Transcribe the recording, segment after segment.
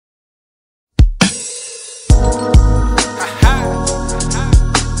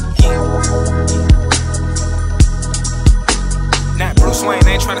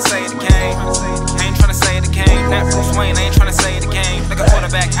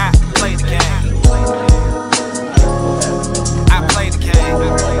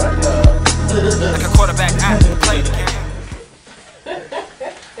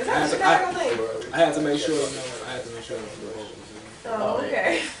to make sure, you know, I had to make sure. Oh,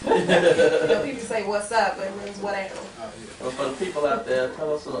 okay. You know, people say what's up, but it means what am. Oh, yeah. Well, for the people out there,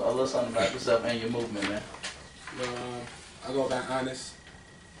 tell us a little something about yourself and your movement, man. I go by Onis,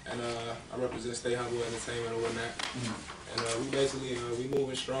 and I represent Stay Humble Entertainment or whatnot. And we basically, we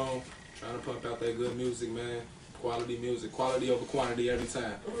moving strong, trying to pump out that good music, man. Quality music, quality over quantity every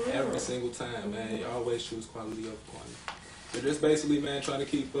time. Every single time, man. You always choose quality over quantity. So just basically, man, trying to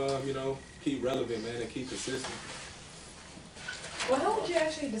keep, you know, keep relevant, man, and keep consistent. Well, how would you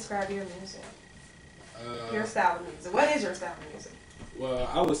actually describe your music? Your style of music. What is your style of music? Well,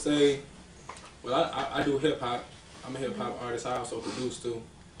 I would say, well, I do hip hop. I'm a hip hop artist. I also produce too.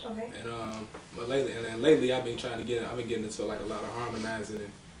 Okay. And but lately I've been getting into like a lot of harmonizing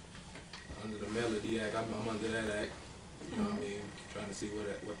and under the melody act. I'm under that act. You know what I mean? Trying to see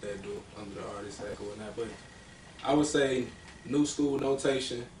what that do under the artist act or whatnot. But I would say new school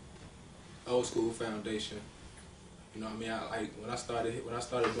notation, old school foundation. You know what I mean? I like when I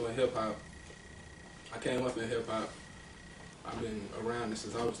started doing hip hop. I came up in hip hop. I've been around this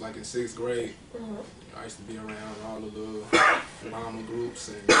since I was like in 6th grade. I used to be around all the little mama groups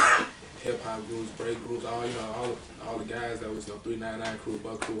and hip hop groups, break groups, all the guys that was 399 crew,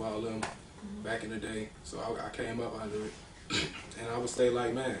 Buck crew, all of them back in the day. So I came up under it, and I would say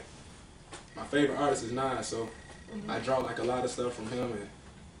like, man, my favorite artist is Nas. So I draw like a lot of stuff from him, and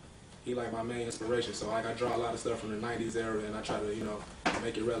he like my main inspiration. So like I draw a lot of stuff from the '90s era, and I try to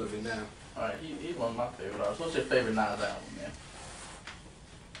make it relevant now. All right, he's one of my favorite artists. What's your favorite Nas album, man?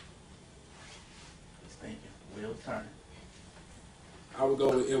 Just thinking. Wheels turning. I would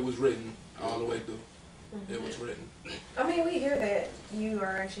go with It Was Written all the way through. It Was Written. I mean, we hear that you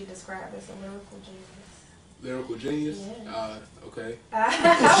are actually described as a lyrical genius. Lyrical genius? Yeah. Okay.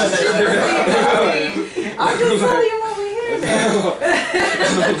 I'm just telling you what we hear now.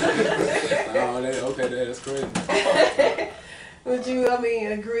 Okay, that's crazy. Would you, I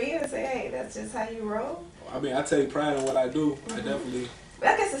mean, agree and say, hey, that's just how you roll? I mean, I take pride in what I do. I definitely.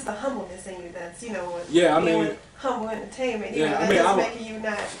 I guess it's the humbleness in you that's, you know, what, yeah, I mean, humble entertainment. You yeah, know, I mean, that's making you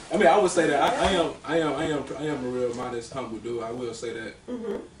not. I mean, I would say that I am a real modest, humble dude. I will say that.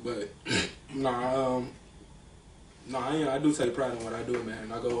 But I do take pride in what I do,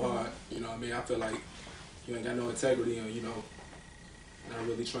 man. I go hard. You know what I mean? I feel like you ain't got no integrity, and not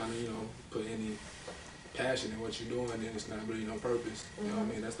really trying to, put any passion in what you're doing, then it's not really no purpose. You know what I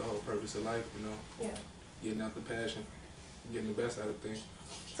mean? That's the whole purpose of life, Yeah. Getting out the passion, getting the best out of things.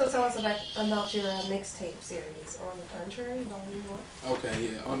 So tell us about your mixtape series, On the Contrary, Volume 1.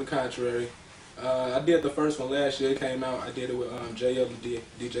 Okay, yeah, On the Contrary. I did the first one last year. It came out. I did it with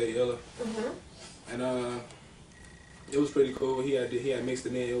DJ Illa. And it was pretty cool. He had mixed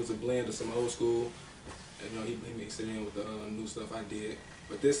it in. It was a blend of some old school. And, he mixed it in with the new stuff I did.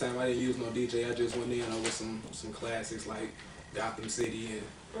 But this time I didn't use no DJ. I just went in over some classics like Gotham City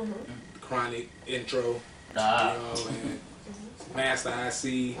and Chronic intro. And Master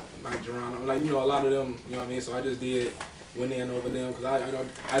IC, Mike Geronimo, like a lot of them. You know what I mean? So I just went in over them because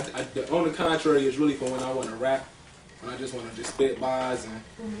On the Contrary is really for when I want to rap, when I just want to just spit bars and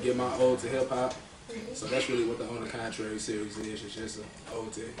give my ode to hip hop. So that's really what the On the Contrary series is. It's just an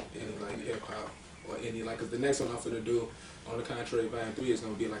ode to any like hip hop or any like. Cause the next one I'm finna do, On the Contrary Volume 3, is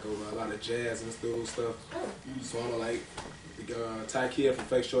gonna be like over a lot of jazz and school stuff. So I'm like, Ty Kidd from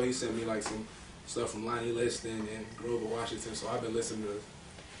Fake Show, he sent me like some stuff from Lonnie Liston and Grover Washington. So I've been listening to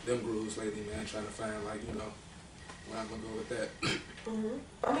them grooves lately, man, trying to find like where I'm gonna go with that.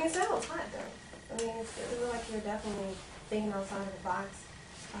 I mean, it sounds hot though. I mean, it feels like you're definitely thinking outside of the box.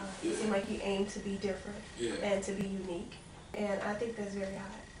 You seem like you aim to be different and to be unique, and I think that's very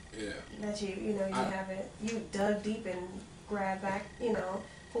hot. Yeah. That you haven't, you dug deep and grabbed back,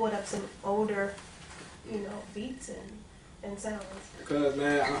 pulled up some older, beats and sounds. Because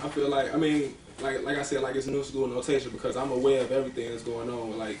man, I feel like, I mean, like I said, like it's new school notation because I'm aware of everything that's going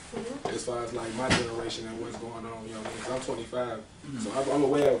on, like as far as like my generation and what's going on. You know what I mean? 'Cause I'm 25, so I'm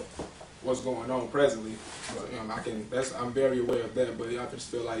aware of what's going on presently. But, I'm very aware of that. But I just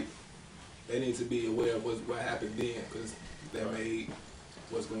feel like they need to be aware of what happened then, because that made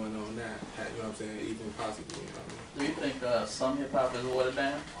what's going on now. You know what I'm saying? Even possible. You know what I mean? Do you think some hip hop is watered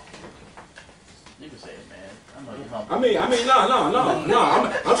down? You can say it, man. I know you're humble. No.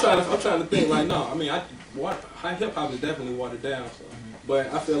 I'm trying to think like no. I mean, hip hop is definitely watered down.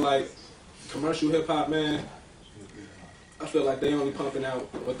 But I feel like commercial hip hop, man. I feel like they only pumping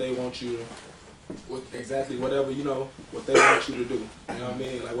out what they want you to, exactly whatever what they want you to do. You know what I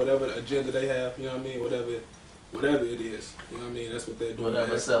mean? Like whatever agenda they have. You know what I mean? Whatever it is. You know what I mean? That's what they're doing.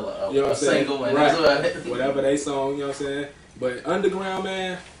 Whatever sell a single and right. Whatever they song. You know what I'm saying? But underground,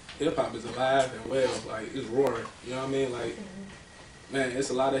 man. hip hop is alive and well. Like, it's roaring. You know what I mean? Like, man, it's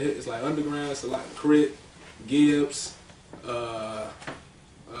a lot of hits. It's like underground. It's a lot of Crit, Gibbs.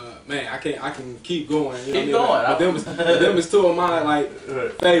 Man, I can keep going. You know Keep what I going. mean? But them is two of my like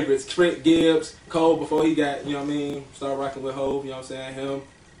favorites. Crit, Gibbs, Cole before he got, you know what I mean, started rocking with Hov. You know what I'm saying? Him.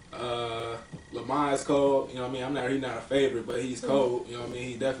 Lamar is cold. You know what I mean? He's not a favorite, but he's cold. You know what I mean?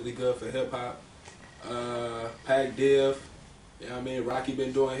 He's definitely good for hip hop. Pac Div. You know what I mean? Rocky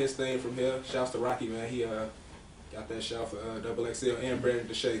been doing his thing from here. Shouts to Rocky, man. He got that shout for Double XL and Brandon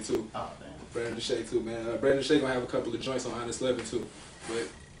Deshae too. Oh, damn. Brandon Deshae too, man. Brandon Deshae gonna have a couple of joints on Honest Living too. But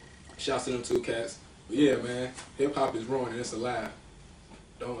shouts to them two cats. But yeah, man, hip hop is roaring and it's alive.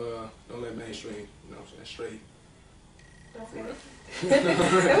 Don't let mainstream, you know what I'm saying, straight. Okay.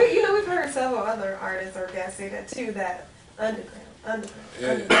 You know, we've heard several other artists or guests say that too, that underground.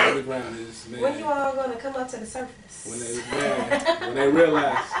 Yeah, underground is, man. When you all gonna come up to the surface? When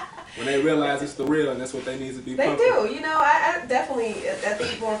they realize it's the real, and that's what they need to be. They do. You know, I definitely, I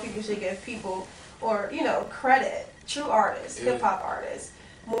think more people should give people, or you know, credit true artists, hip hop artists,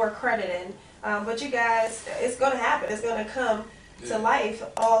 more credit. But you guys, it's gonna happen. It's gonna come to life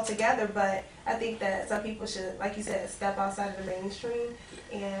all together. But I think that some people should, like you said, step outside of the mainstream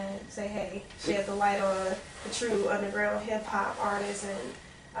and say, hey, shed the light on the true underground hip hop artists and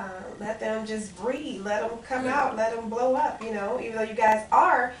let them just breathe, let them come out, let them blow up, you know, even though you guys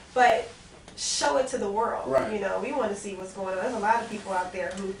are, but show it to the world. Right. You know, we want to see what's going on. There's a lot of people out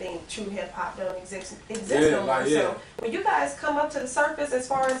there who think true hip hop don't exist no more. So when you guys come up to the surface as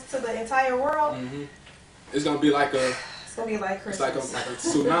far as to the entire world, it's going to be like a... It's going to be like Christmas. It's like a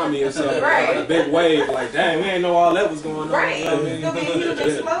tsunami or something. Like a big wave. Like, dang, we ain't know all that was going on. Right. You know what I mean? It's going to be a huge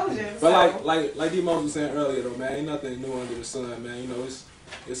explosion. But like D-Mos was saying earlier, though, man, ain't nothing new under the sun, man. You know,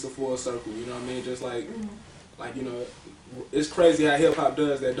 it's a full circle, you know what I mean? Just like, you know, it's crazy how hip-hop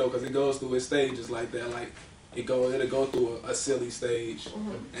does that, though, because it goes through its stages like that. Like, it'll go through a silly stage,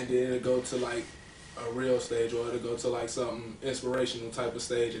 and then it'll go to, like, a real stage, or it'll go to, like, something inspirational type of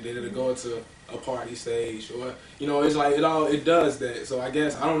stage, and then it'll go to a party stage, or, you know, it's like, it does that. So I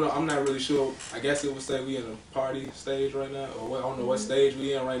guess, I don't know, I'm not really sure. I guess it would say we in a party stage right now, or I don't know what stage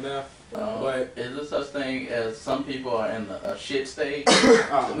we in right now. But is there such thing as some people are in a shit stage?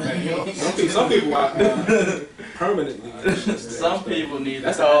 Oh man, some people are permanently in a shit stage. Some people need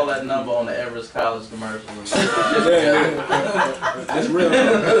to call that number on the Everest College commercial. That's real.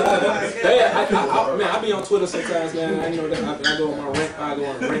 Man, I be on Twitter sometimes, man. I know that I go on my rant. I go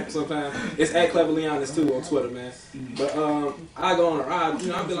on a rant sometimes. It's at Cleverly Honest too on Twitter, man. But I go on a ride. You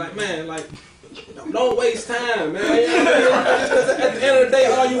know, I be like, man, like. Don't waste time, man. You know what I mean? Just at the end of the day,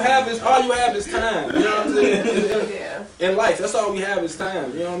 all you have is time. You know what I'm saying? In life, that's all we have is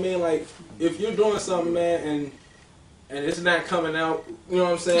time. You know what I mean? Like, if you're doing something, man, and it's not coming out, you know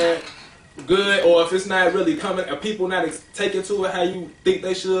what I'm saying, good, or if it's not really coming, or people not taking to it how you think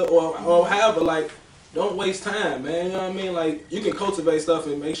they should, or however, like, don't waste time, man. You know what I mean? Like, you can cultivate stuff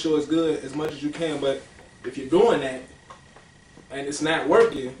and make sure it's good as much as you can, but if you're doing that and it's not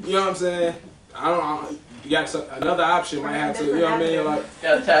working, you know what I'm saying? I don't know. You got another option. Might have to. You know what I mean? Like, you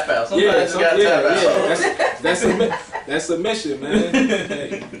gotta tap out. Sometimes you gotta tap out. That's submission, man.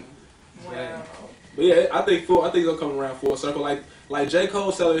 Hey. Wow. But yeah, I think it'll come around full circle. Like J.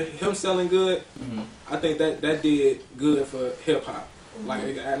 Cole selling good. I think that did good for hip hop.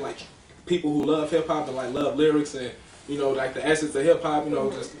 Like people who love hip hop and like love lyrics and you know like the essence of hip hop. You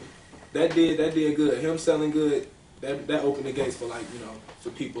know, just that did good. Him selling good. That opened the gates for like you know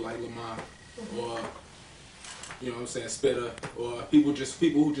for people like Lamar. Or you know what I'm saying, Spitter, or people who just be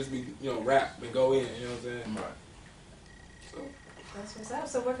you know rap and go in, you know what I'm saying? Right. So that's what's up.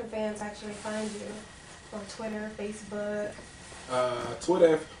 So where can fans actually find you? On Twitter, Facebook? My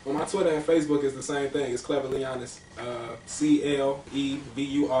Twitter and Facebook is the same thing. It's Cleverly Honest.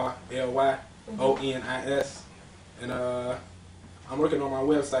 CLEVURLYONIS. And I'm working on my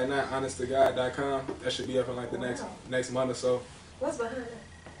website now, honesttogod.com. That should be up in like the next month or so. What's behind it?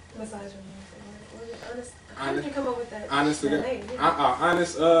 Besides your name? How did you come up with that? Honest to God.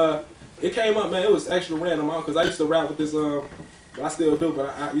 Honest. It came up, man. It was extra random, because I used to rap with this. I still do,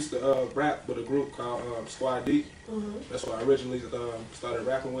 but I used to rap with a group called Squad D. That's what I originally started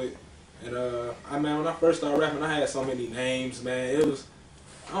rapping with. And when I first started rapping, I had so many names, man. It was.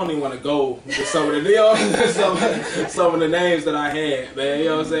 I don't even want to go with some of the some of the names that I had, man. You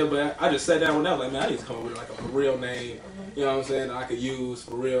know what I'm saying? But I just sat down with that, like, man, I need to come up with like a real name. You know what I'm saying? That I could use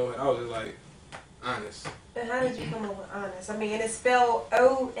for real. And I was just like, Honest. And how did you come up with Honest? I mean, and it's spelled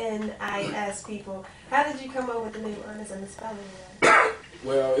O-N-I-S, people. How did you come up with the name Honest and the spelling?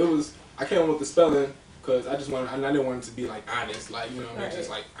 Well, I came up with the spelling Cause I didn't want it to be like honest, like, you know what I mean, just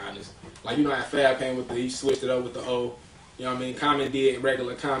like honest. Like, you know how Fab came with he switched it up with the O, you know what I mean? Common did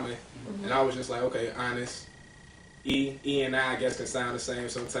regular Common, and I was just like, okay, honest. E and I guess can sound the same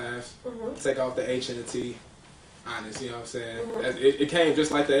sometimes. Take off the H and the T, honest, you know what I'm saying? It came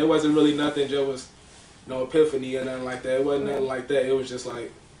just like that. It wasn't really nothing, just was no epiphany or nothing like that. It wasn't nothing like that. It was just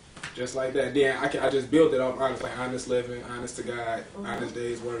like that. Then I just built it off honest, like honest living, honest to God, honest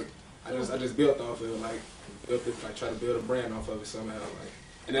days work. I just built off of it, like try to build a brand off of it somehow, like.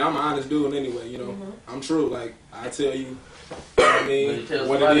 And then I'm an honest dude anyway, you know. I'm true, like I tell you, what I mean,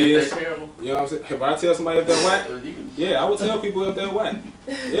 what it is. You know what I'm saying? If I tell somebody if they're whack, yeah, I would tell people if they're whack.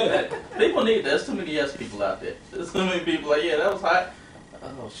 Yeah. People need that. There's too many yes people out there. There's too many people like, yeah, that was hot.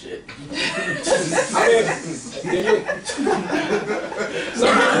 Oh shit.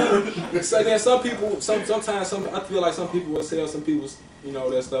 Sometimes I feel like some people will tell some people, you know,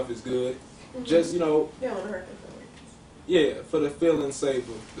 that stuff is good. Just, you know. They don't want to hurt their feelings. Yeah, for the feeling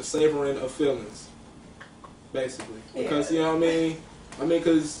savor, the savoring of feelings, basically. Because, you know what I mean?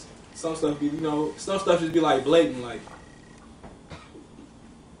 Because some stuff be, you know, some stuff just be like blatant, like,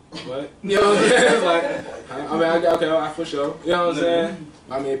 what? You know what I'm saying? Like, I mean, okay, for sure. You know what I'm saying?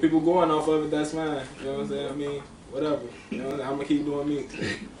 I mean, people going off of it, that's fine. You know what I'm saying? I mean, whatever. You know what I'm saying? I'm gonna keep doing me.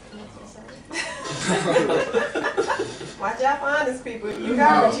 Watch out for honest people. You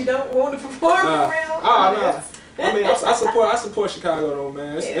got what you don't want to perform around. No. I mean, I support Chicago though,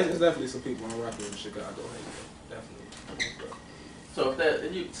 man. It's definitely some people I'm rocking in Chicago. Definitely. So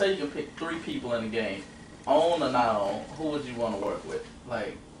if you say you can pick 3 people in the game, on or not on, who would you want to work with?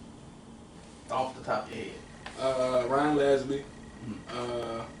 Like, off the top of your head. Ryan Leslie. I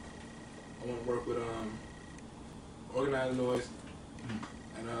want to work with Organized Noise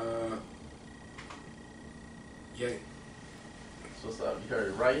and Yay. So what's up? You heard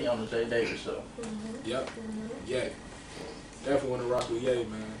it right here on the Jay Davis Show. Yep. Yay. Definitely want to rock with Yay,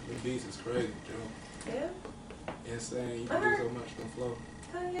 man. The beats is crazy, Joe. Yeah. Insane. You can do so much from flow.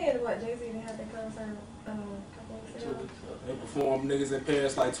 Kanye and what, Jay-Z, they had their concert a couple weeks ago. They performed niggas in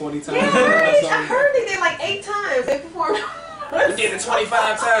Paris like 20 times. Yeah, right. I heard they did like 8 times. They performed. We did it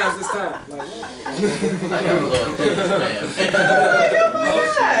 25 times this time. Like, I got a little man.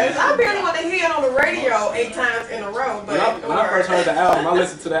 Yes, I barely want to hear it on the radio 8 times in a row. But when I first heard the album, I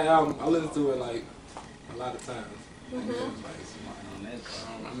listened to that album. I listened to it like a lot of times. I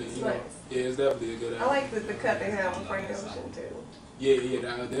mean, you know, yeah, it's definitely a good album. I like the cut they have on Frank Ocean too. Yeah,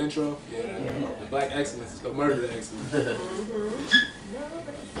 the intro. Yeah, the Black Excellence, the Murder Excellence.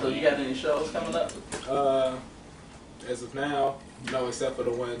 So you got any shows coming up? As of now, no, except for the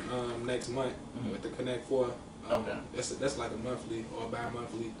one next month with the Connect 4. Okay. That's like a monthly or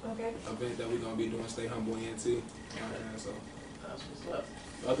bi-monthly event that we're gonna be doing. StayHunbleEnt. You know what I'm saying? So that's what's up.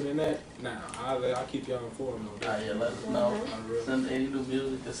 Other than that, nah, I'll keep y'all informed on that. Yeah, let us know. Send any new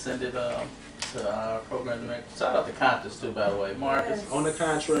music, just send it to our program director. Shout out to Conscious too, by the way. Marcus. On the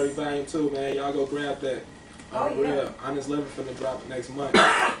Contrary, Volume 2, man. Y'all go grab that. Real Honest Living finna drop next month.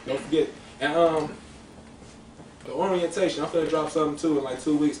 Don't forget. And the Orientation, I'm finna drop something too in like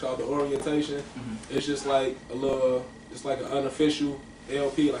 2 weeks called The Orientation. It's just like it's like an unofficial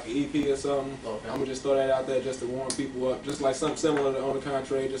LP, like an EP or something. I'm gonna just throw that out there just to warm people up. Just like something similar to On the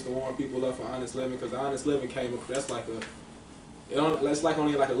Contrary, just to warm people up for Honest Living, because Honest Living came up, that's like it's like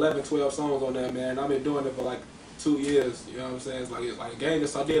only like 11, 12 songs on there, man. I've been doing it for like 2 years, you know what I'm saying? It's like a game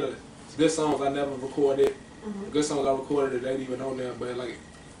that I did. It's good songs I never recorded. The good songs I recorded, they ain't even on there, but like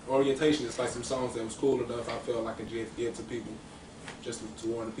Orientation is like some songs that was cool enough I felt like I could give to people, just to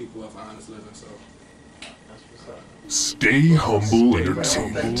warn the people up for Honest Living. So that's what's up. Stay humble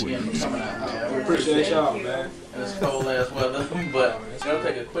entertainment. We appreciate y'all, man. And it's cold ass weather, but we're gonna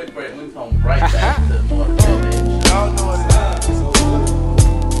take a quick break and we come right back to more of the Y'all know what it is.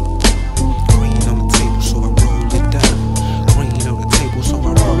 Green on the table, so I roll it down. Green on the table, so I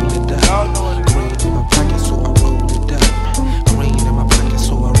roll it down. Y'all know what it is. Green in my pocket, so I roll it down. Green in my pocket,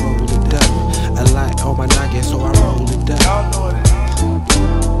 so I roll it down. A light on my noggin, so I roll it down. Y'all know what it is.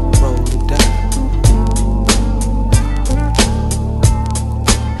 Roll it down.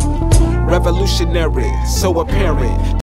 Revolutionary, so apparent.